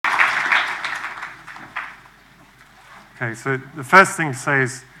Okay, so the first thing to say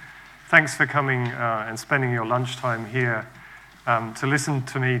is thanks for coming and spending your lunchtime here to listen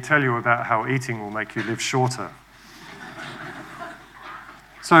to me tell you about how eating will make you live shorter.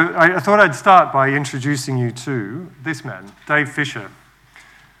 So I thought I'd start by introducing you to this man, Dave Fisher.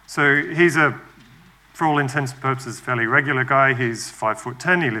 So he's for all intents and purposes, fairly regular guy. He's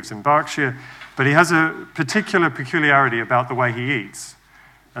 5'10", he lives in Berkshire, but he has a particular peculiarity about the way he eats,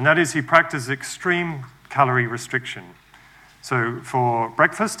 and that is he practices extreme calorie restriction. So for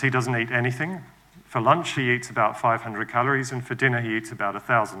breakfast, he doesn't eat anything. For lunch, he eats about 500 calories, and for dinner, he eats about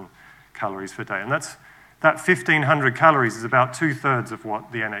 1,000 calories per day. And that 1,500 calories is about 2/3 of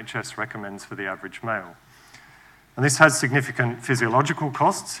what the NHS recommends for the average male. And this has significant physiological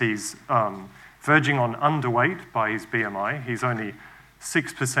costs. He's verging on underweight by his BMI. He's only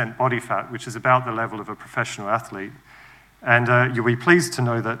 6% body fat, which is about the level of a professional athlete. And you'll be pleased to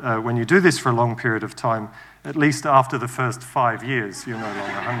know that when you do this for a long period of time, at least after the first 5 years, you're no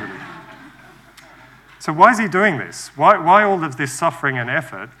longer hungry. So why is he doing this? Why all of this suffering and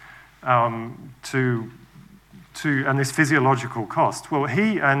effort and this physiological cost? Well,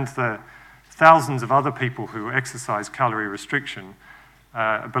 he and the thousands of other people who exercise calorie restriction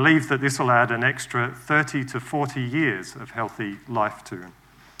believe that this will add an extra 30 to 40 years of healthy life to him.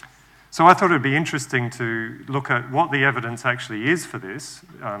 So I thought it would be interesting to look at what the evidence actually is for this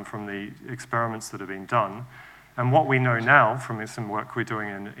from the experiments that have been done, and what we know now from some work we're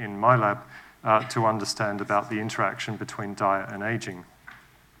doing in my lab to understand about the interaction between diet and aging.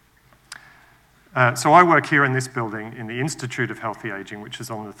 So I work here in this building in the Institute of Healthy Aging, which is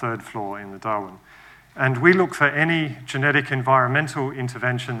on the 3rd floor in the Darwin. And we look for any genetic environmental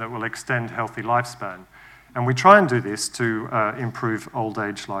intervention that will extend healthy lifespan. And we try and do this to improve old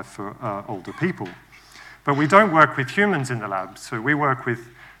age life for older people. But we don't work with humans in the lab, so we work with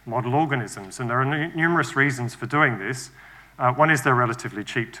model organisms. And there are numerous reasons for doing this. One is they're relatively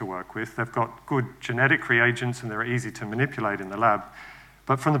cheap to work with. They've got good genetic reagents and they're easy to manipulate in the lab.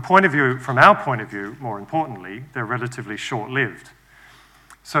 But from our point of view, more importantly, they're relatively short-lived.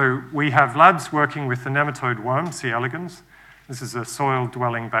 So we have labs working with the nematode worm, C. elegans. This is a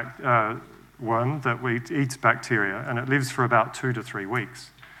soil-dwelling worm that eats bacteria, and it lives for about 2 to 3 weeks.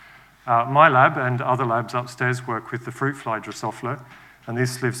 My lab and other labs upstairs work with the fruit fly Drosophila, and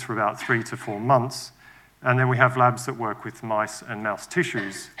this lives for about 3 to 4 months. And then we have labs that work with mice and mouse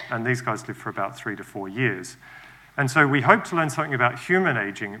tissues, and these guys live for about 3 to 4 years. And so we hope to learn something about human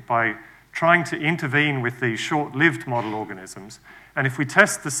aging by trying to intervene with these short-lived model organisms. And if we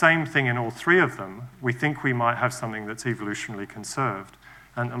test the same thing in all 3 of them, we think we might have something that's evolutionarily conserved,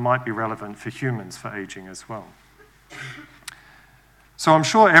 and it might be relevant for humans for aging as well. So I'm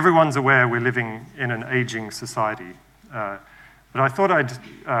sure everyone's aware we're living in an aging society. But I thought I'd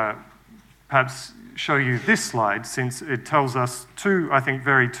perhaps show you this slide, since it tells us two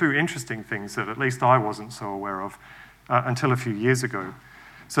interesting things that at least I wasn't so aware of until a few years ago.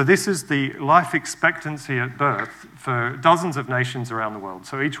 So this is the life expectancy at birth for dozens of nations around the world.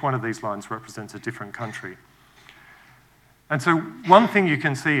 So each one of these lines represents a different country. And so one thing you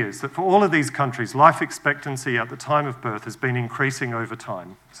can see is that for all of these countries, life expectancy at the time of birth has been increasing over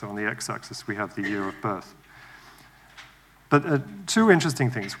time. So on the x-axis, we have the year of birth. But 2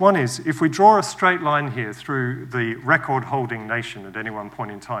 interesting things. One is, if we draw a straight line here through the record-holding nation at any one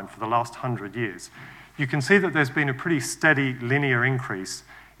point in time for the last 100 years, you can see that there's been a pretty steady linear increase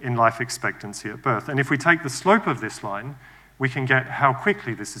in life expectancy at birth. And if we take the slope of this line, we can get how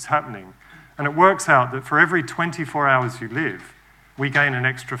quickly this is happening. And it works out that for every 24 hours you live, we gain an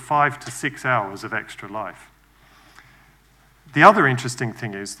extra 5 to 6 hours of extra life. The other interesting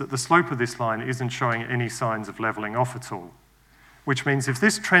thing is that the slope of this line isn't showing any signs of leveling off at all, which means if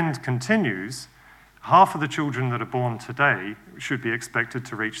this trend continues, half of the children that are born today should be expected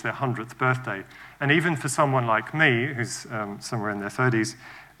to reach their 100th birthday. And even for someone like me, who's somewhere in their 30s,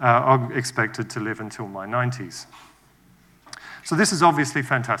 I'm expected to live until my 90s. So this is obviously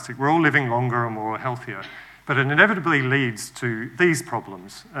fantastic. We're all living longer and more healthier. But it inevitably leads to these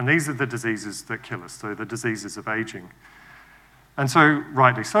problems. And these are the diseases that kill us, so the diseases of aging. And so,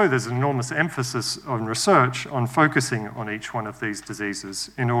 rightly so, there's an enormous emphasis on research on focusing on each one of these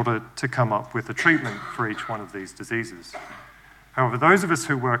diseases in order to come up with a treatment for each one of these diseases. However, those of us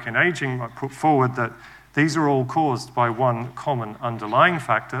who work in aging might put forward that these are all caused by one common underlying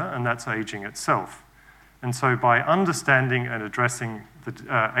factor, and that's aging itself. And so by understanding and addressing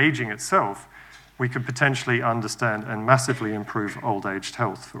the aging itself, we could potentially understand and massively improve old-aged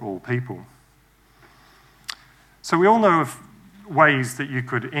health for all people. So we all know of ways that you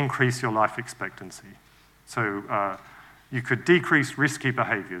could increase your life expectancy. So you could decrease risky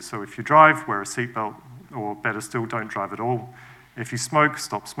behaviors. So if you drive, wear a seatbelt, or better still, don't drive at all. If you smoke,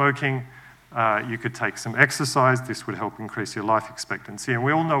 stop smoking. You could take some exercise. This would help increase your life expectancy. And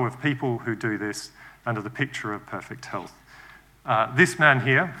we all know of people who do this under the picture of perfect health. This man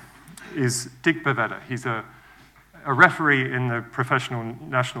here is Dick Bavetta. He's a referee in the Professional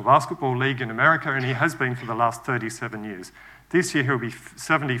National Basketball League in America, and he has been for the last 37 years. This year he'll be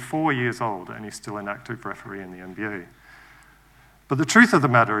 74 years old, and he's still an active referee in the NBA. But the truth of the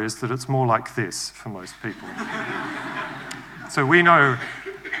matter is that it's more like this for most people. So we know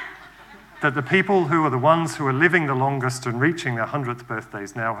that the people who are the ones who are living the longest and reaching their 100th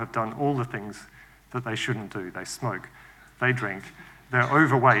birthdays now have done all the things that they shouldn't do. They smoke, they drink, they're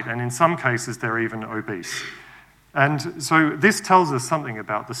overweight, and in some cases they're even obese. And so this tells us something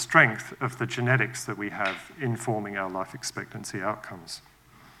about the strength of the genetics that we have informing our life expectancy outcomes.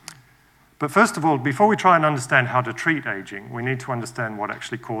 But first of all, before we try and understand how to treat aging, we need to understand what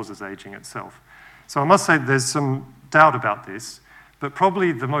actually causes aging itself. So I must say there's some doubt about this, but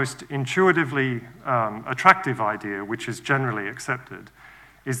probably the most intuitively attractive idea, which is generally accepted,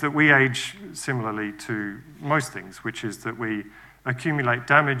 is that we age similarly to most things, which is that we accumulate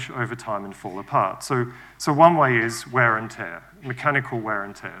damage over time and fall apart. So one way is wear and tear, mechanical wear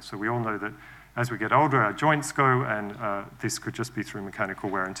and tear. So we all know that as we get older, our joints go, and this could just be through mechanical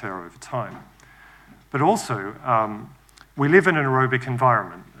wear and tear over time. But also, we live in an aerobic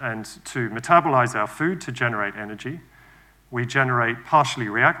environment, and to metabolize our food to generate energy, we generate partially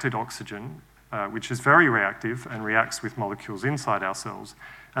reacted oxygen, which is very reactive and reacts with molecules inside our cells.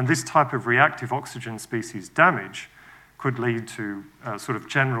 And this type of reactive oxygen species damage could lead to sort of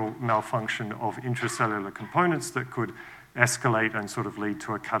general malfunction of intracellular components that could escalate and sort of lead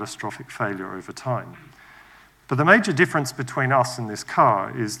to a catastrophic failure over time. But the major difference between us and this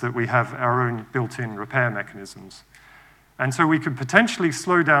car is that we have our own built-in repair mechanisms. And so we could potentially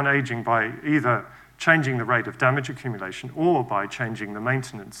slow down aging by either changing the rate of damage accumulation or by changing the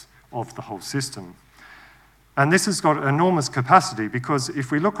maintenance of the whole system. And this has got enormous capacity because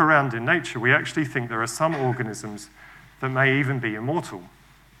if we look around in nature, we actually think there are some organisms that may even be immortal.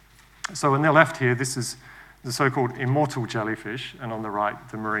 So on the left here, this is the so-called immortal jellyfish, and on the right,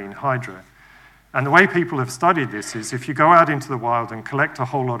 the marine hydra. And the way people have studied this is if you go out into the wild and collect a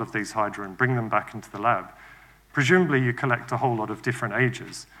whole lot of these hydra and bring them back into the lab, presumably you collect a whole lot of different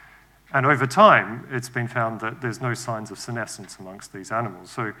ages. And over time, it's been found that there's no signs of senescence amongst these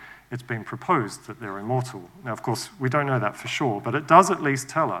animals. So it's been proposed that they're immortal. Now, of course, we don't know that for sure, but it does at least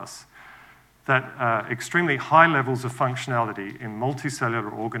tell us that extremely high levels of functionality in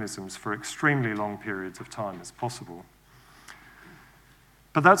multicellular organisms for extremely long periods of time is possible.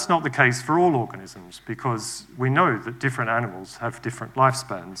 But that's not the case for all organisms, because we know that different animals have different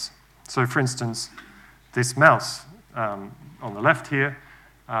lifespans. So for instance, this mouse on the left here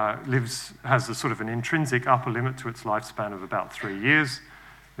has a sort of an intrinsic upper limit to its lifespan of about 3 years.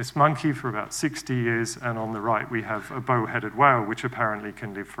 This monkey for about 60 years, and on the right we have a bow-headed whale, which apparently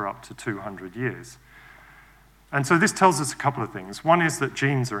can live for up to 200 years. And so this tells us a couple of things. One is that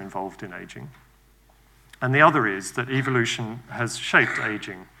genes are involved in aging, and the other is that evolution has shaped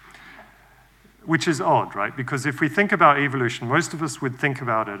aging, which is odd, right? Because if we think about evolution, most of us would think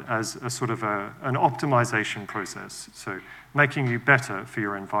about it as a sort of an optimization process, so making you better for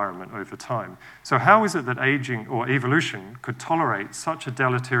your environment over time. So how is it that aging or evolution could tolerate such a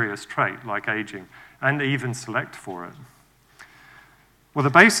deleterious trait like aging and even select for it? Well, the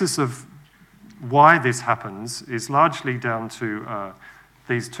basis of why this happens is largely down to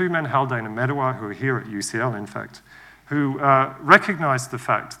these two men, Haldane and Medawar, who are here at UCL, in fact, who recognized the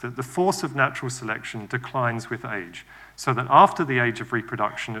fact that the force of natural selection declines with age, so that after the age of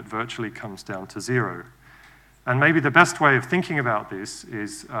reproduction, it virtually comes down to zero. And maybe the best way of thinking about this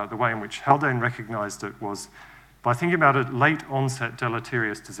is the way in which Haldane recognized it was by thinking about a late-onset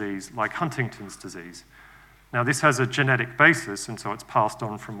deleterious disease like Huntington's disease. Now, this has a genetic basis, and so it's passed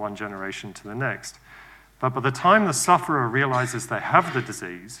on from one generation to the next. But by the time the sufferer realizes they have the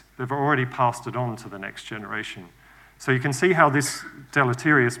disease, they've already passed it on to the next generation. So you can see how this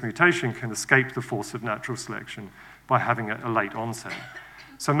deleterious mutation can escape the force of natural selection by having a late onset.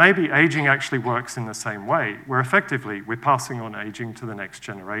 So maybe aging actually works in the same way, where effectively we're passing on aging to the next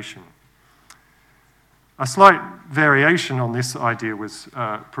generation. A slight variation on this idea was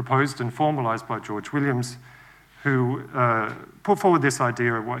proposed and formalized by George Williams, who put forward this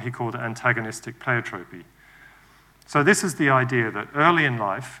idea of what he called antagonistic pleiotropy. So this is the idea that early in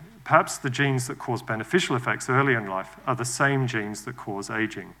life, perhaps the genes that cause beneficial effects early in life are the same genes that cause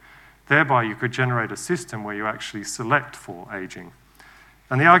aging. Thereby, you could generate a system where you actually select for aging.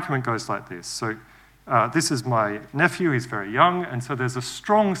 And the argument goes like this. So this is my nephew, he's very young, and so there's a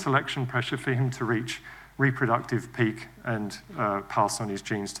strong selection pressure for him to reach reproductive peak and pass on his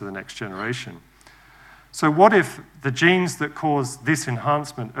genes to the next generation. So what if the genes that cause this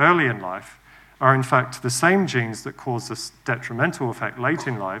enhancement early in life are in fact the same genes that cause this detrimental effect late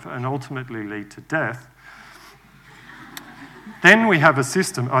in life and ultimately lead to death? Then we have a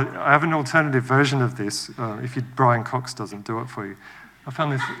system. I have an alternative version of this, if Brian Cox doesn't do it for you. I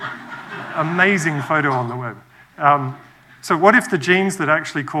found this amazing photo on the web. So what if the genes that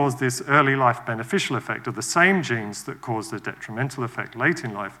actually cause this early life beneficial effect are the same genes that cause the detrimental effect late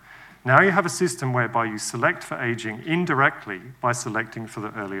in life? Now you have a system whereby you select for aging indirectly by selecting for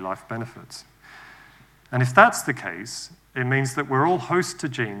the early life benefits. And if that's the case, it means that we're all host to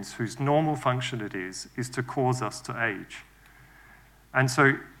genes whose normal function it is to cause us to age. And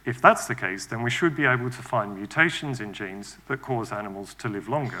so if that's the case, then we should be able to find mutations in genes that cause animals to live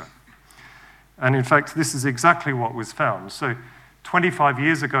longer. And in fact, this is exactly what was found. So 25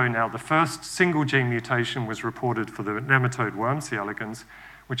 years ago now, the first single gene mutation was reported for the nematode worm, C. elegans,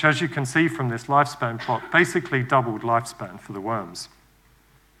 which, as you can see from this lifespan plot, basically doubled lifespan for the worms.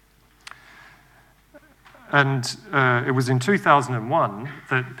 And it was in 2001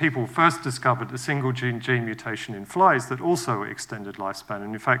 that people first discovered a single gene mutation in flies that also extended lifespan.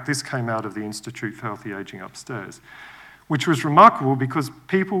 And in fact, this came out of the Institute for Healthy Aging upstairs, which was remarkable because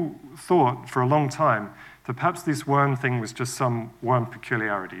people thought for a long time that perhaps this worm thing was just some worm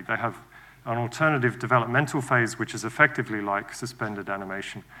peculiarity. They have an alternative developmental phase, which is effectively like suspended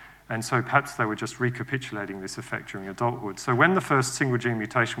animation. And so perhaps they were just recapitulating this effect during adulthood. So when the first single gene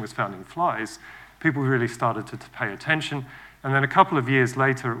mutation was found in flies, people really started to pay attention. And then a couple of years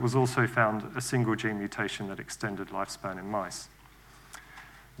later, it was also found a single gene mutation that extended lifespan in mice.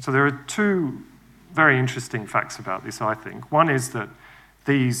 So there are two very interesting facts about this, I think. One is that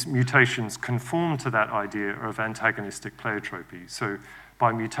these mutations conform to that idea of antagonistic pleiotropy. So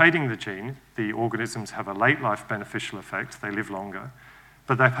by mutating the gene, the organisms have a late life beneficial effect, they live longer,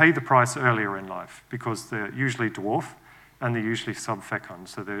 but they pay the price earlier in life because they're usually dwarf and they're usually subfecund,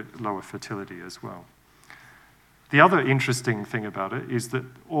 so they're lower fertility as well. The other interesting thing about it is that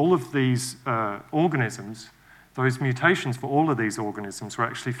all of these organisms, those mutations for all of these organisms were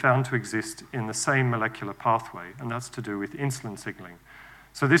actually found to exist in the same molecular pathway, and that's to do with insulin signaling.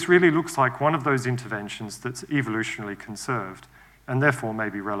 So this really looks like one of those interventions that's evolutionarily conserved and therefore may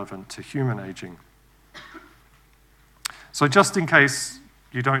be relevant to human aging. So just in case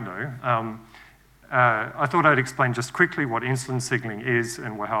you don't know, I thought I'd explain just quickly what insulin signaling is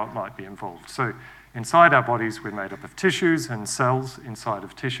and how it might be involved. So inside our bodies, we're made up of tissues and cells inside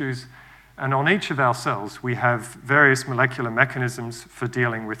of tissues. And on each of our cells, we have various molecular mechanisms for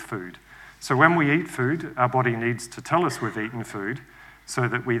dealing with food. So when we eat food, our body needs to tell us we've eaten food so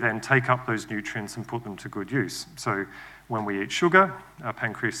that we then take up those nutrients and put them to good use. So when we eat sugar, our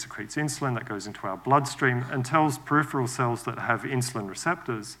pancreas secretes insulin that goes into our bloodstream and tells peripheral cells that have insulin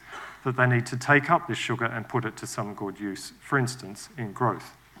receptors that they need to take up this sugar and put it to some good use, for instance, in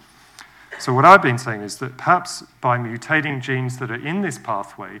growth. So what I've been saying is that perhaps by mutating genes that are in this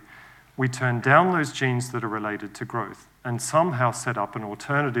pathway, we turn down those genes that are related to growth and somehow set up an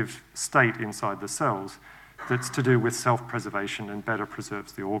alternative state inside the cells that's to do with self-preservation and better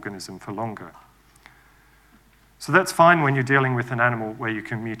preserves the organism for longer. So that's fine when you're dealing with an animal where you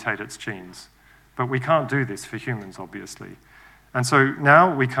can mutate its genes, but we can't do this for humans, obviously. And so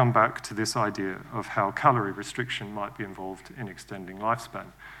now we come back to this idea of how calorie restriction might be involved in extending lifespan.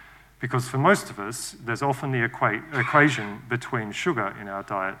 Because for most of us, there's often the equation between sugar in our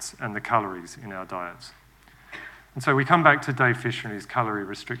diets and the calories in our diets. And so we come back to Dave Fisher and his calorie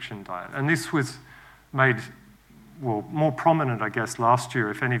restriction diet. And this was made, well, more prominent, I guess, last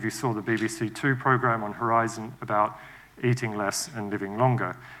year, if any of you saw the BBC Two program on Horizon about eating less and living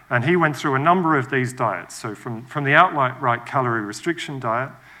longer. And he went through a number of these diets. So from the outright calorie restriction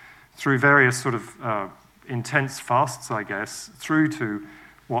diet, through various sort of intense fasts, I guess, through to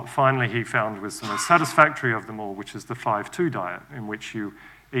what finally he found was the most satisfactory of them all, which is the 5-2 diet, in which you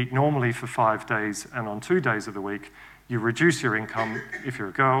eat normally for 5 days, and on 2 days of the week, you reduce your income, if you're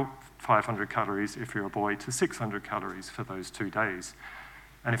a girl, 500 calories, if you're a boy, to 600 calories for those 2 days.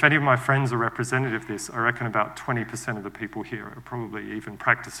 And if any of my friends are representative of this, I reckon about 20% of the people here are probably even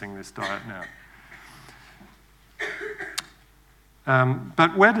practicing this diet now.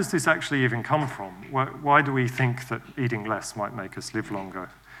 But where does this actually even come from? Why do we think that eating less might make us live longer?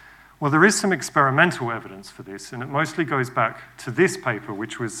 Well, there is some experimental evidence for this, and it mostly goes back to this paper,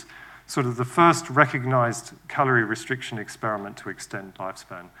 which was sort of the first recognized calorie restriction experiment to extend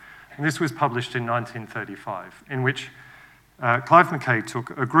lifespan. And this was published in 1935, in which Clive McKay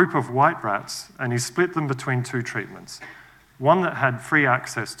took a group of white rats and he split them between 2 treatments. One that had free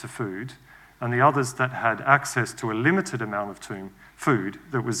access to food, and the others that had access to a limited amount of food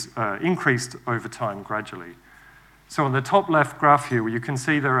that was increased over time gradually. So on the top left graph here, you can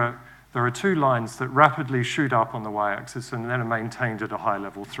see there are two lines that rapidly shoot up on the y-axis and then are maintained at a high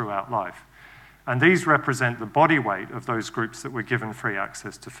level throughout life. And these represent the body weight of those groups that were given free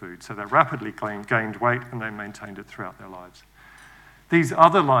access to food. So they rapidly gained weight and they maintained it throughout their lives. These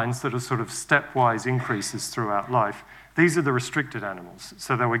other lines that are sort of stepwise increases throughout life, these are the restricted animals.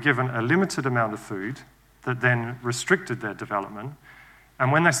 So they were given a limited amount of food that then restricted their development.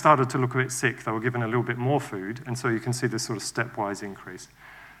 And when they started to look a bit sick, they were given a little bit more food. And so you can see this sort of stepwise increase.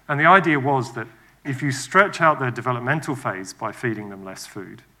 And the idea was that if you stretch out their developmental phase by feeding them less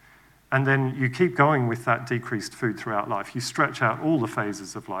food, and then you keep going with that decreased food throughout life, you stretch out all the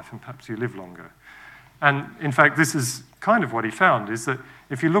phases of life and perhaps you live longer. And in fact, this is kind of what he found, is that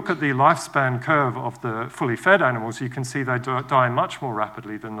if you look at the lifespan curve of the fully fed animals, you can see they die much more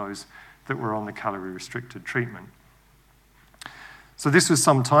rapidly than those that were on the calorie-restricted treatment. So this was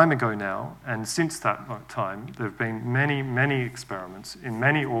some time ago now, and since that time, there have been many, many experiments in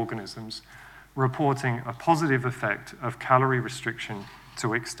many organisms reporting a positive effect of calorie restriction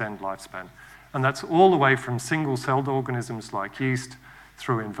to extend lifespan. And that's all the way from single-celled organisms like yeast,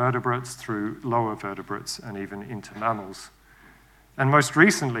 through invertebrates, through lower vertebrates, and even into mammals. And most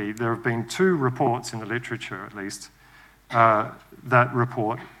recently, there have been 2 reports in the literature, at least, that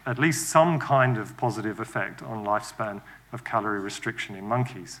report at least some kind of positive effect on lifespan of calorie restriction in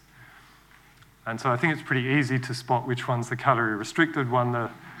monkeys. And so I think it's pretty easy to spot which one's the calorie-restricted one, the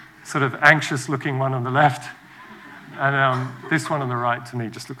sort of anxious-looking one on the left. And this one on the right, to me,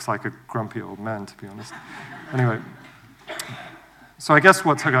 just looks like a grumpy old man, to be honest. Anyway, so I guess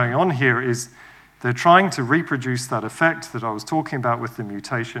what's going on here is they're trying to reproduce that effect that I was talking about with the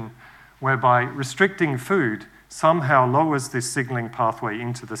mutation, whereby restricting food somehow lowers this signaling pathway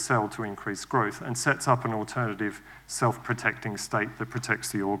into the cell to increase growth and sets up an alternative self-protecting state that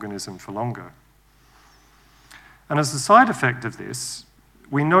protects the organism for longer. And as a side effect of this,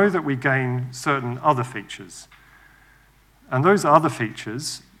 we know that we gain certain other features. And those other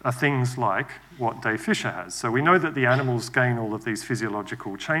features are things like what Dave Fisher has. So we know that the animals gain all of these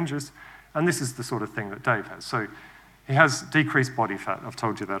physiological changes, and this is the sort of thing that Dave has. So he has decreased body fat, I've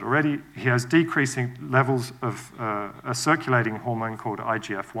told you that already. He has decreasing levels of a circulating hormone called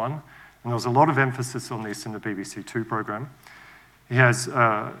IGF-1, and there was a lot of emphasis on this in the BBC Two program. He has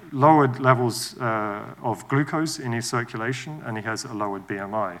lowered levels of glucose in his circulation, and he has a lowered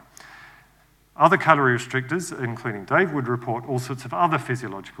BMI. Other calorie restrictors, including Dave, would report all sorts of other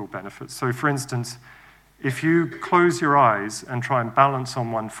physiological benefits. So for instance, if you close your eyes and try and balance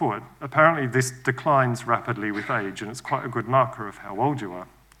on one foot, apparently this declines rapidly with age, and it's quite a good marker of how old you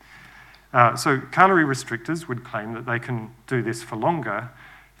are. So calorie restrictors would claim that they can do this for longer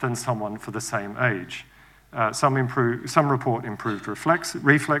than someone for the same age. Some report improved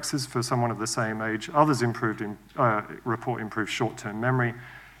reflexes for someone of the same age. Others report improved short-term memory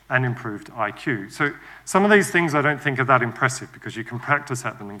and improved IQ. So some of these things I don't think are that impressive because you can practice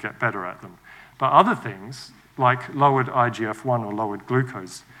at them and get better at them. But other things, like lowered IGF-1 or lowered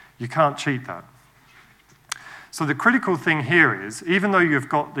glucose, you can't cheat that. So the critical thing here is, even though you've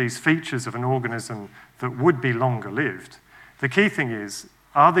got these features of an organism that would be longer lived, the key thing is,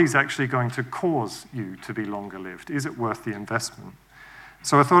 are these actually going to cause you to be longer lived? Is it worth the investment?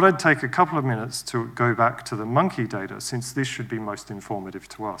 So I thought I'd take a couple of minutes to go back to the monkey data, since this should be most informative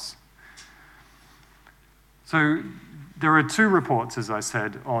to us. So there are 2 reports, as I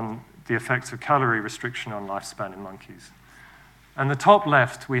said, on the effects of calorie restriction on lifespan in monkeys. And the top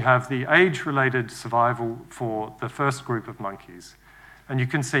left, we have the age-related survival for the first group of monkeys. And you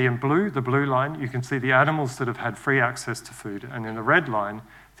can see in blue, the blue line, you can see the animals that have had free access to food, and in the red line,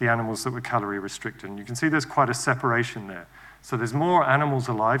 the animals that were calorie restricted. And you can see there's quite a separation there. So there's more animals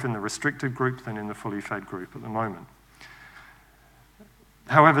alive in the restricted group than in the fully fed group at the moment.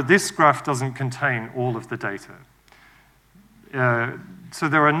 However, this graph doesn't contain all of the data. So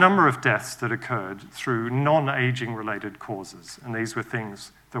there are a number of deaths that occurred through non-aging related causes, and these were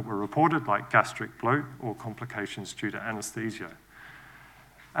things that were reported like gastric bloat or complications due to anesthesia.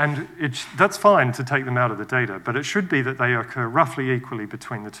 And that's fine to take them out of the data, but it should be that they occur roughly equally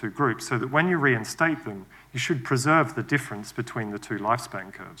between the 2 groups, so that when you reinstate them, you should preserve the difference between the 2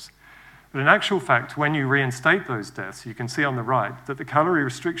 lifespan curves. But in actual fact, when you reinstate those deaths, you can see on the right that the calorie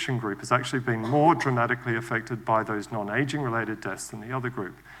restriction group has actually been more dramatically affected by those non-aging related deaths than the other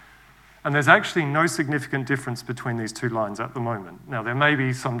group. And there's actually no significant difference between these 2 lines at the moment. Now, there may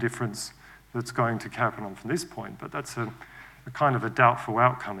be some difference that's going to happen on from this point, but that's a kind of a doubtful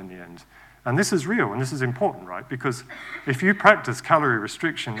outcome in the end. And this is real, and this is important, right? Because if you practice calorie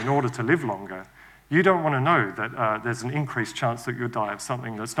restriction in order to live longer, you don't want to know that there's an increased chance that you'll die of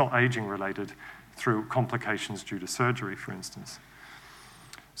something that's not aging related through complications due to surgery, for instance.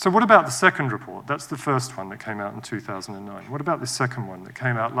 So what about the second report? That's the first one that came out in 2009. What about the second one that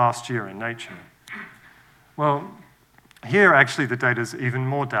came out last year in Nature? Well, here actually the data is even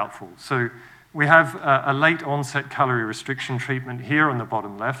more doubtful. So we have a late onset calorie restriction treatment here on the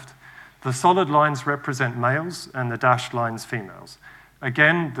bottom left. The solid lines represent males and the dashed lines females.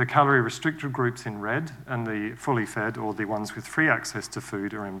 Again, the calorie restricted groups in red and the fully fed, or the ones with free access to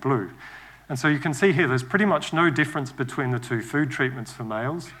food, are in blue. And so you can see here there's pretty much no difference between the two food treatments for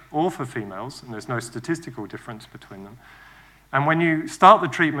males or for females, and there's no statistical difference between them. And when you start the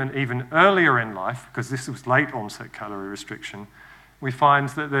treatment even earlier in life, because this was late onset calorie restriction, we find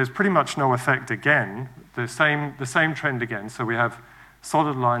that there's pretty much no effect again, the same trend again. So we have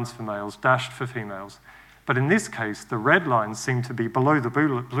solid lines for males, dashed for females. But in this case, the red lines seem to be below the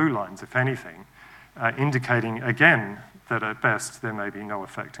blue lines, if anything, indicating again that at best there may be no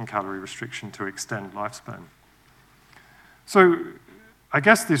effect in calorie restriction to extend lifespan. So I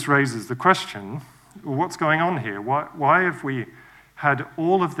guess this raises the question, well, what's going on here? Why have we had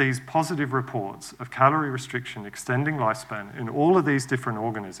all of these positive reports of calorie restriction extending lifespan in all of these different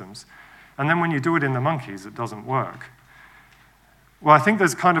organisms, and then when you do it in the monkeys, it doesn't work? Well, I think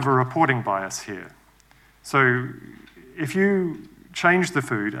there's kind of a reporting bias here. So if you change the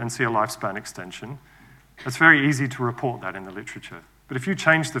food and see a lifespan extension, it's very easy to report that in the literature. But if you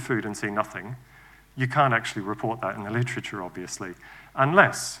change the food and see nothing, you can't actually report that in the literature, obviously,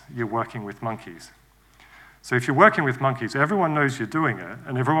 unless you're working with monkeys. So if you're working with monkeys, everyone knows you're doing it,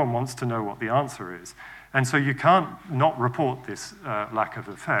 and everyone wants to know what the answer is. And so you can't not report this lack of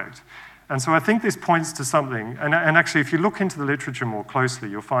effect. And so I think this points to something, and actually if you look into the literature more closely,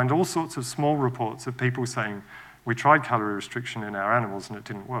 you'll find all sorts of small reports of people saying, we tried calorie restriction in our animals and it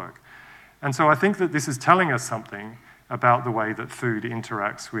didn't work. And so I think that this is telling us something about the way that food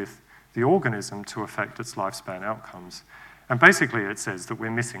interacts with the organism to affect its lifespan outcomes. And basically it says that we're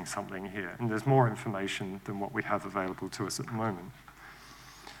missing something here, and there's more information than what we have available to us at the moment.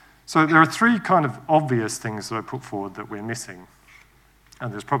 So there are three kind of obvious things that I put forward that we're missing.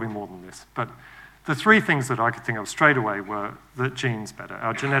 And there's probably more than this. But the three things that I could think of straight away were that genes matter,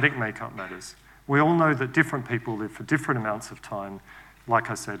 our genetic makeup matters. We all know that different people live for different amounts of time. Like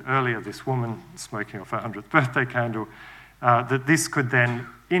I said earlier, this woman smoking off her 100th birthday candle, that this could then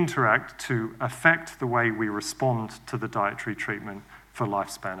interact to affect the way we respond to the dietary treatment for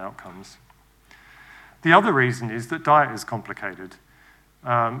lifespan outcomes. The other reason is that diet is complicated.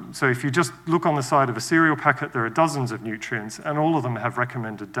 So if you just look on the side of a cereal packet, there are dozens of nutrients, and all of them have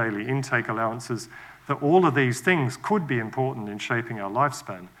recommended daily intake allowances, that all of these things could be important in shaping our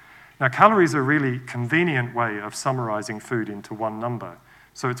lifespan. Now, calories are a really convenient way of summarizing food into one number.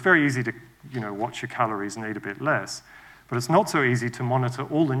 So it's very easy to, watch your calories and eat a bit less, but it's not so easy to monitor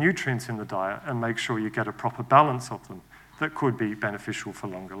all the nutrients in the diet and make sure you get a proper balance of them that could be beneficial for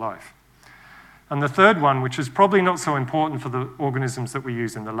longer life. And the third one, which is probably not so important for the organisms that we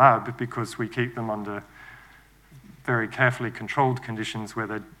use in the lab because we keep them under very carefully controlled conditions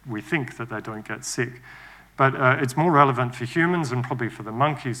where we think that they don't get sick, but it's more relevant for humans and probably for the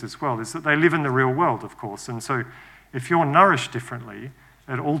monkeys as well, is that they live in the real world, of course. And so if you're nourished differently,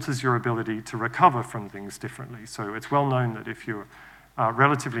 it alters your ability to recover from things differently. So it's well known that if you're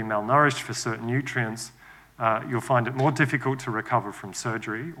relatively malnourished for certain nutrients, you'll find it more difficult to recover from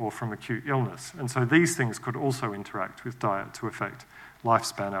surgery or from acute illness. And so these things could also interact with diet to affect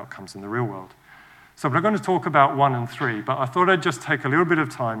lifespan outcomes in the real world. So we're going to talk about 1 and 3, but I thought I'd just take a little bit of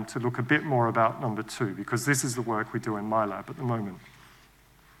time to look a bit more about number 2, because this is the work we do in my lab at the moment.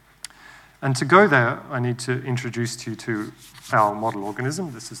 And to go there, I need to introduce to you to our model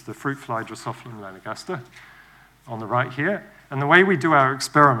organism. This is the fruit fly Drosophila melanogaster on the right here. And the way we do our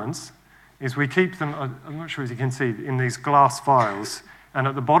experiments is we keep them, I'm not sure if you can see, in these glass vials. And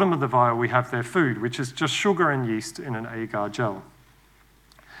at the bottom of the vial, we have their food, which is just sugar and yeast in an agar gel.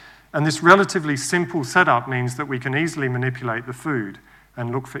 And this relatively simple setup means that we can easily manipulate the food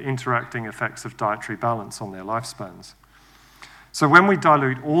and look for interacting effects of dietary balance on their lifespans. So when we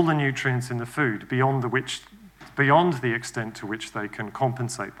dilute all the nutrients in the food beyond the extent to which they can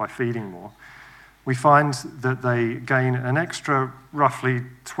compensate by feeding more, we find that they gain an extra roughly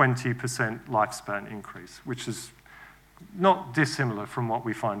 20% lifespan increase, which is not dissimilar from what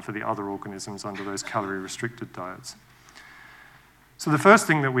we find for the other organisms under those calorie-restricted diets. So the first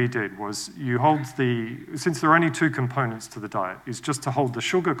thing that we did was since there are only 2 components to the diet, is just to hold the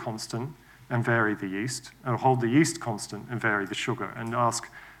sugar constant and vary the yeast, or hold the yeast constant and vary the sugar, and ask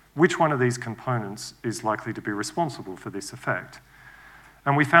which one of these components is likely to be responsible for this effect.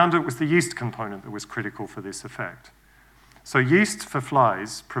 And we found it was the yeast component that was critical for this effect. So yeast for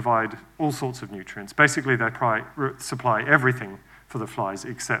flies provide all sorts of nutrients. Basically, they supply everything for the flies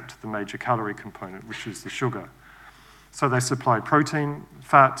except the major calorie component, which is the sugar. So they supply protein,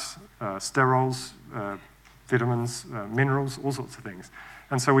 fat, sterols, vitamins, minerals, all sorts of things.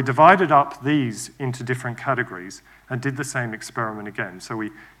 And so we divided up these into different categories and did the same experiment again. So we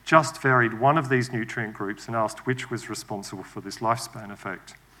just varied one of these nutrient groups and asked which was responsible for this lifespan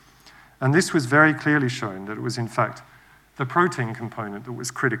effect. And this was very clearly shown that it was, in fact, the protein component that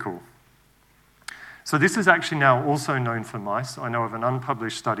was critical. So this is actually now also known for mice. I know of an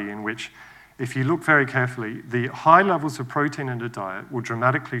unpublished study in which, if you look very carefully, the high levels of protein in a diet will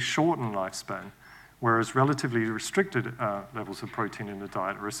dramatically shorten lifespan, whereas relatively restricted levels of protein in the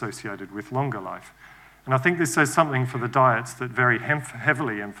diet are associated with longer life. And I think this says something for the diets that very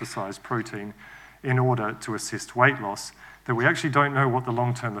heavily emphasize protein in order to assist weight loss, that we actually don't know what the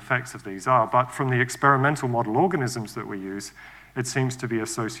long-term effects of these are, but from the experimental model organisms that we use, it seems to be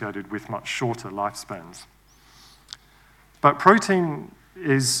associated with much shorter lifespans. But protein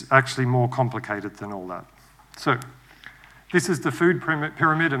is actually more complicated than all that. So this is the food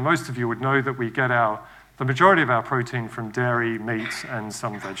pyramid, and most of you would know that we get the majority of our protein from dairy, meat, and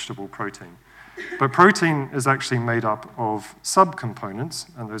some vegetable protein. But protein is actually made up of subcomponents,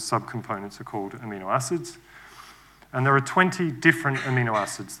 and those subcomponents are called amino acids. And there are 20 different amino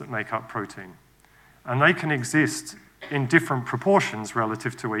acids that make up protein. And they can exist in different proportions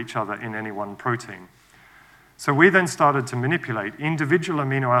relative to each other in any one protein. So we then started to manipulate individual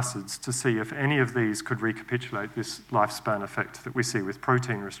amino acids to see if any of these could recapitulate this lifespan effect that we see with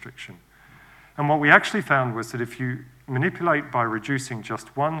protein restriction. And what we actually found was that if you manipulate by reducing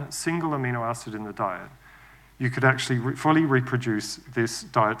just one single amino acid in the diet, you could actually fully reproduce this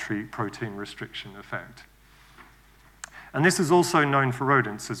dietary protein restriction effect. And this is also known for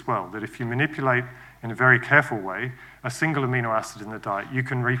rodents as well, that if you manipulate in a very careful way a single amino acid in the diet, you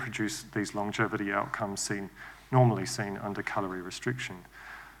can reproduce these longevity outcomes normally seen under calorie restriction.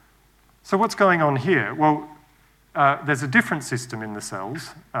 So what's going on here? Well, there's a different system in the cells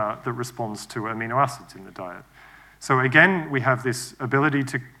that responds to amino acids in the diet. So again, we have this ability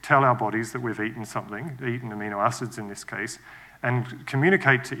to tell our bodies that we've eaten something, eaten amino acids in this case, and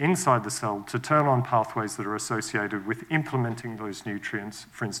communicate to inside the cell to turn on pathways that are associated with implementing those nutrients,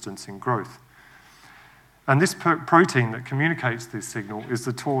 for instance, in growth. And this protein that communicates this signal is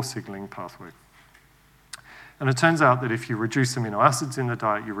the TOR signaling pathway. And it turns out that if you reduce amino acids in the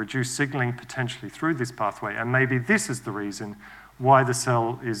diet, you reduce signaling potentially through this pathway, and maybe this is the reason why the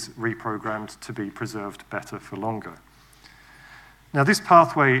cell is reprogrammed to be preserved better for longer. Now, this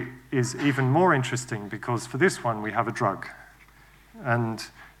pathway is even more interesting because for this one, we have a drug. And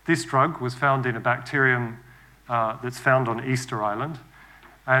this drug was found in a bacterium that's found on Easter Island.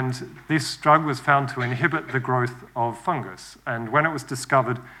 And this drug was found to inhibit the growth of fungus. And when it was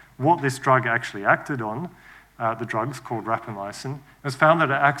discovered what this drug actually acted on, the drug's called rapamycin, it was found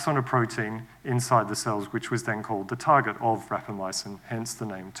that it acts on a protein inside the cells, which was then called the target of rapamycin, hence the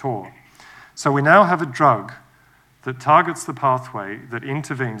name TOR. So we now have a drug that targets the pathway that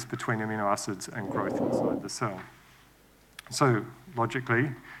intervenes between amino acids and growth inside the cell. So logically,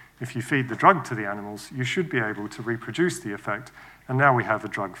 if you feed the drug to the animals, you should be able to reproduce the effect, and now we have a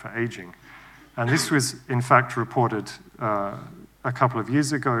drug for aging. And this was, in fact, reported a couple of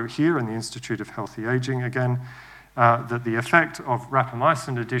years ago here in the Institute of Healthy Aging again, that the effect of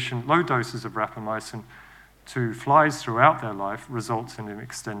rapamycin addition, low doses of rapamycin to flies throughout their life results in an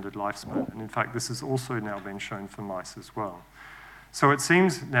extended lifespan. And in fact, this has also now been shown for mice as well. So it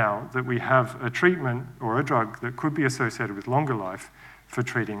seems now that we have a treatment or a drug that could be associated with longer life for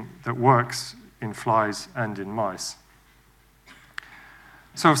treating that works in flies and in mice.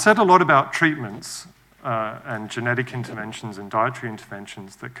 So I've said a lot about treatments and genetic interventions and dietary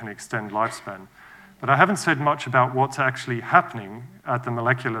interventions that can extend lifespan, but I haven't said much about what's actually happening at the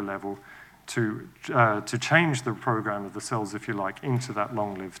molecular level to change the program of the cells, if you like, into that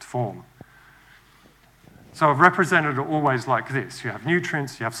long-lived form. So I've represented it always like this. You have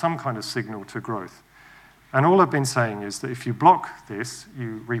nutrients, you have some kind of signal to growth. And all I've been saying is that if you block this,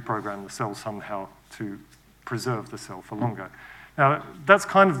 you reprogram the cell somehow to preserve the cell for longer. Now, that's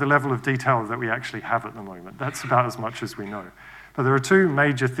kind of the level of detail that we actually have at the moment. That's about as much as we know. But there are two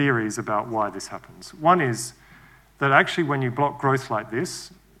major theories about why this happens. One is that actually when you block growth like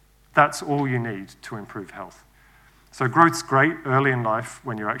this, that's all you need to improve health. So growth's great early in life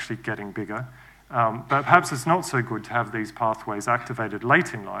when you're actually getting bigger, but perhaps it's not so good to have these pathways activated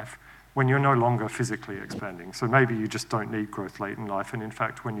late in life when you're no longer physically expanding. So maybe you just don't need growth late in life, and in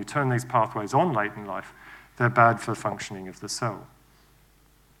fact, when you turn these pathways on late in life, they're bad for functioning of the cell.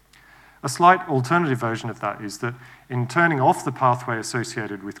 A slight alternative version of that is that in turning off the pathway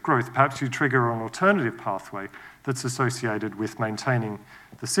associated with growth, perhaps you trigger an alternative pathway that's associated with maintaining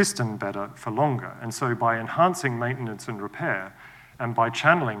the system better for longer. And so by enhancing maintenance and repair, and by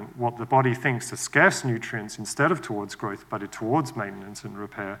channeling what the body thinks are scarce nutrients instead of towards growth, but towards maintenance and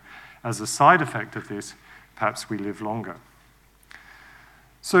repair, as a side effect of this, perhaps we live longer.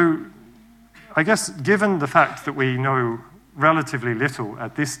 So I guess given the fact that we know relatively little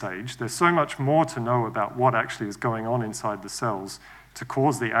at this stage, there's so much more to know about what actually is going on inside the cells to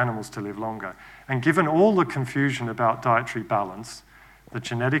cause the animals to live longer. And given all the confusion about dietary balance, the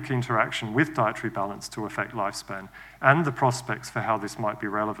genetic interaction with dietary balance to affect lifespan, and the prospects for how this might be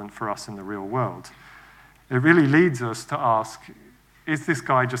relevant for us in the real world, it really leads us to ask, is this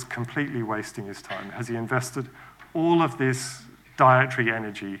guy just completely wasting his time? Has he invested all of this dietary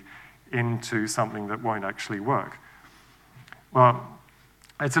energy into something that won't actually work? Well,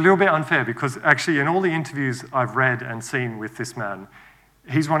 it's a little bit unfair because actually in all the interviews I've read and seen with this man,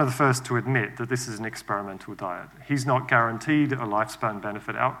 he's one of the first to admit that this is an experimental diet. He's not guaranteed a lifespan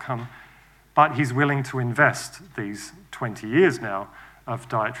benefit outcome, but he's willing to invest these 20 years now of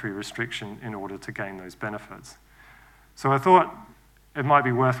dietary restriction in order to gain those benefits. So I thought it might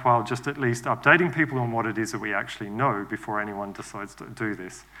be worthwhile just at least updating people on what it is that we actually know before anyone decides to do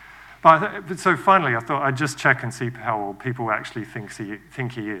this. But so finally, I thought I'd just check and see how old people actually think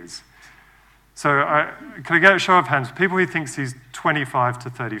he is. So can I get a show of hands? People who thinks he's 25 to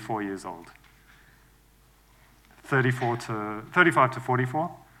 34 years old. 35 to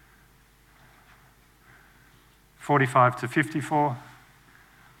 44? 45 to 54?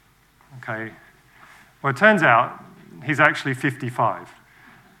 Okay. Well, it turns out he's actually 55.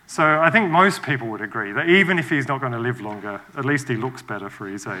 So I think most people would agree that even if he's not going to live longer, at least he looks better for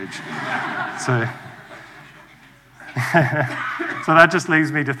his age. So that just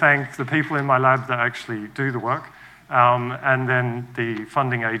leaves me to thank the people in my lab that actually do the work, and then the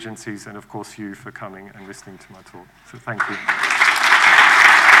funding agencies, and of course you for coming and listening to my talk. So thank you.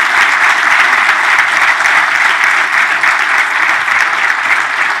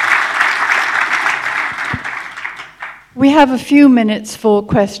 We have a few minutes for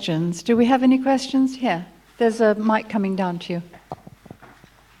questions. Do we have any questions? Yeah, there's a mic coming down to you.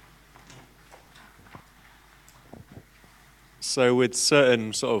 So with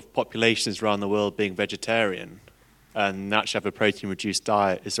certain sort of populations around the world being vegetarian and naturally have a protein-reduced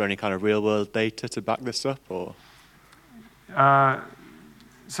diet, is there any kind of real-world data to back this up? Or?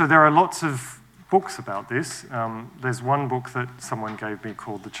 So there are lots of books about this. There's one book that someone gave me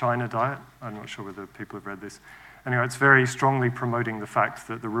called The China Diet. I'm not sure whether people have read this. Anyway, it's very strongly promoting the fact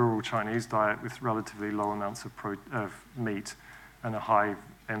that the rural Chinese diet with relatively low amounts of meat and a high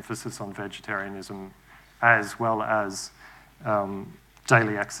emphasis on vegetarianism, as well as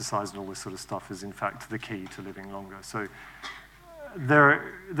daily exercise and all this sort of stuff, is in fact the key to living longer. So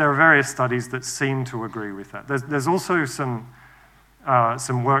there are various studies that seem to agree with that. There's also some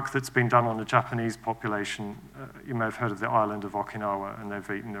work that's been done on the Japanese population. You may have heard of the island of Okinawa, and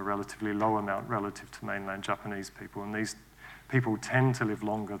they've eaten a relatively low amount relative to mainland Japanese people, and these people tend to live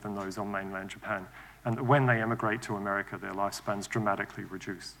longer than those on mainland Japan. And when they emigrate to America, their lifespans dramatically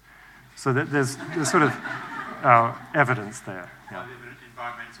reduce. So there's sort of evidence there. Yeah.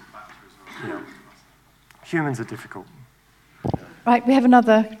 Environmental factor as well. Yeah. Humans are difficult. Right, we have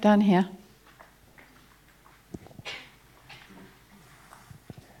another down here.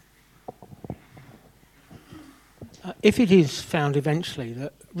 If it is found eventually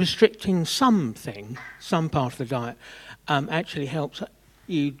that restricting something, some part of the diet, actually helps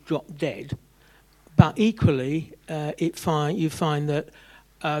you drop dead, but equally you find that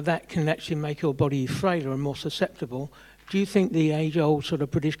that can actually make your body frailer and more susceptible, do you think the age-old sort of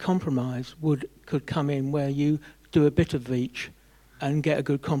British compromise could come in where you do a bit of each and get a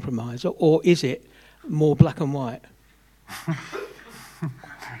good compromise, or is it more black and white?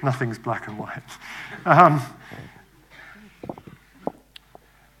 Nothing's black and white.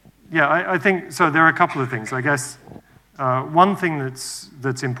 Yeah, I think, so there are a couple of things. I guess one thing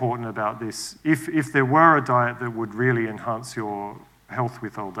that's important about this, if there were a diet that would really enhance your health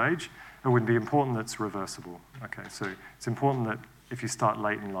with old age, it would be important that it's reversible. Okay, so it's important that if you start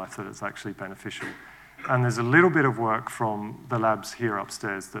late in life that it's actually beneficial. And there's a little bit of work from the labs here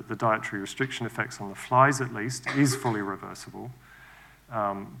upstairs that the dietary restriction effects on the flies at least is fully reversible.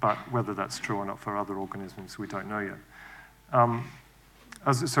 But whether that's true or not for other organisms, we don't know yet.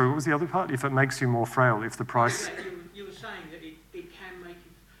 So what was the other part? If it makes you more frail, if the price... You were saying that it can make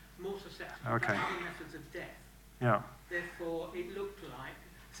you more susceptible Okay. Other methods of death. Yeah. Therefore, it looked like.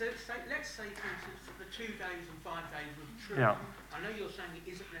 So let's say, for instance, that the 2 days and 5 days was true. Yeah. I know you're saying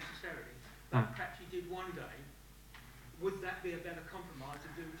it isn't necessarily, but perhaps you did 1 day. Would that be a better compromise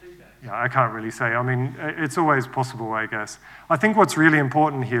than doing 2 days? Yeah, I can't really say. I mean, it's always possible, I guess. I think what's really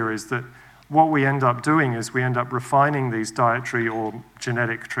important here is that what we end up doing is we end up refining these dietary or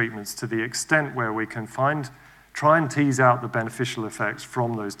genetic treatments to the extent where we can try and tease out the beneficial effects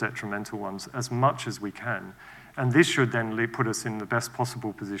from those detrimental ones as much as we can. And this should then put us in the best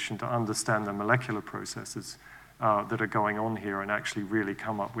possible position to understand the molecular processes that are going on here and actually really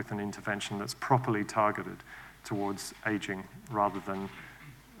come up with an intervention that's properly targeted towards aging rather than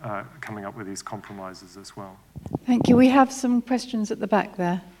coming up with these compromises as well. Thank you. We have some questions at the back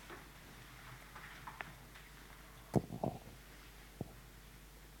there.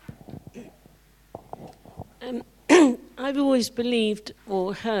 I've always believed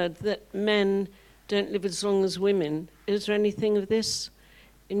or heard that men don't live as long as women. Is there anything of this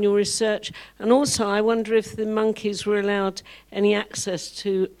in your research? And also, I wonder if the monkeys were allowed any access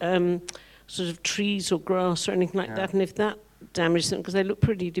to sort of trees or grass or anything like that, and if that damaged them, because they look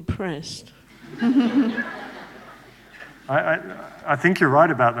pretty depressed. I think you're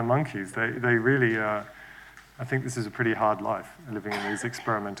right about the monkeys. They really, I think this is a pretty hard life, living in these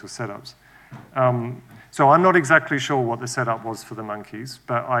experimental setups. So I'm not exactly sure what the setup was for the monkeys,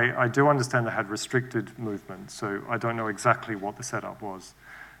 but I do understand they had restricted movement, so I don't know exactly what the setup was.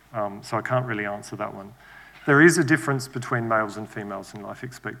 So I can't really answer that one. There is a difference between males and females in life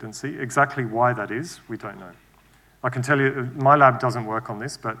expectancy. Exactly why that is, we don't know. I can tell you, my lab doesn't work on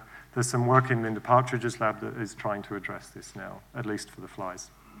this, but there's some work in Linda Partridge's lab that is trying to address this now, at least for the flies.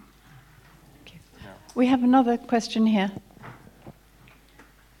 Okay. Yeah. We have another question here.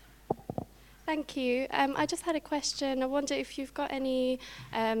 Thank you. I just had a question. I wonder if you've got any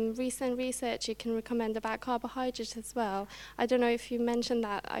recent research you can recommend about carbohydrates as well. I don't know if you mentioned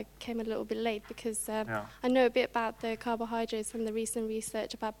that. I came a little bit late because I know a bit about the carbohydrates and the recent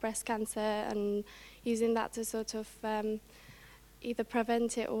research about breast cancer and using that to sort of either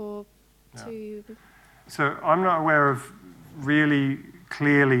prevent it or to... So I'm not aware of really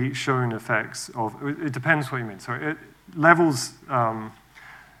clearly shown effects of... It depends what you mean. So levels...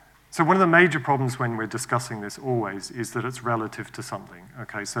 So one of the major problems when we're discussing this always is that it's relative to something,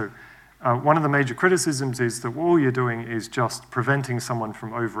 okay? So one of the major criticisms is that all you're doing is just preventing someone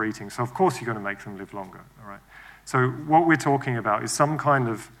from overeating. So of course you're going to make them live longer, all right? So what we're talking about is some kind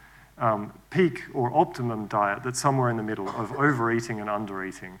of peak or optimum diet that's somewhere in the middle of overeating and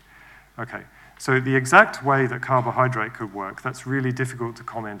undereating, okay? So the exact way that carbohydrate could work, that's really difficult to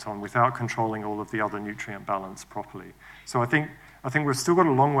comment on without controlling all of the other nutrient balance properly. So I think we've still got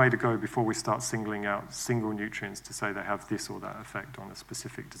a long way to go before we start singling out single nutrients to say they have this or that effect on a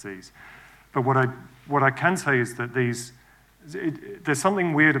specific disease. But what I can say is that there's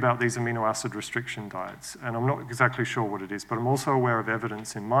something weird about these amino acid restriction diets, and I'm not exactly sure what it is, but I'm also aware of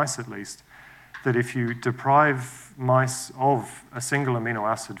evidence in mice at least that if you deprive mice of a single amino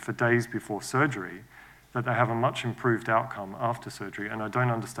acid for days before surgery, that they have a much improved outcome after surgery. And I don't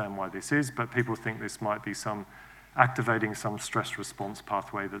understand why this is, but people think this might be activating some stress response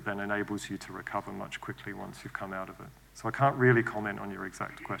pathway that then enables you to recover much quickly once you've come out of it. So I can't really comment on your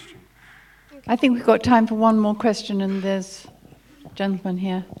exact question. I think we've got time for one more question, and there's a gentleman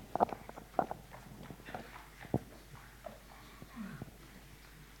here.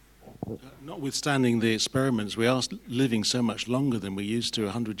 Notwithstanding the experiments, we are living so much longer than we used to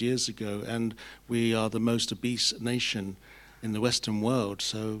 100 years ago, and we are the most obese nation in the Western world.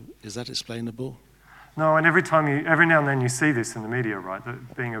 So is that explainable? No, and every now and then you see this in the media, right,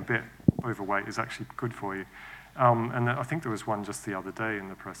 that being a bit overweight is actually good for you. And I think there was one just the other day in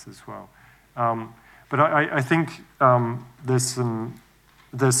the press as well. But I think there's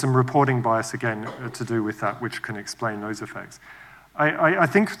some reporting bias, again, to do with that, which can explain those effects. I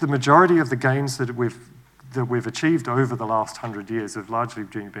think the majority of the gains that we've achieved over the last 100 years have largely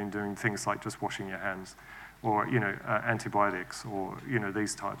been doing things like just washing your hands, or antibiotics, or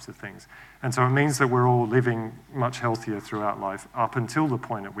these types of things. And so it means that we're all living much healthier throughout life up until the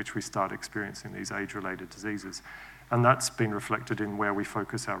point at which we start experiencing these age-related diseases. And that's been reflected in where we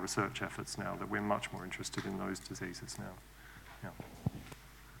focus our research efforts now, that we're much more interested in those diseases now. Yeah.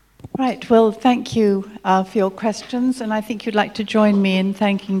 Right, well, thank you for your questions, and I think you'd like to join me in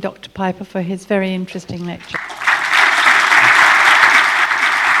thanking Dr. Piper for his very interesting lecture.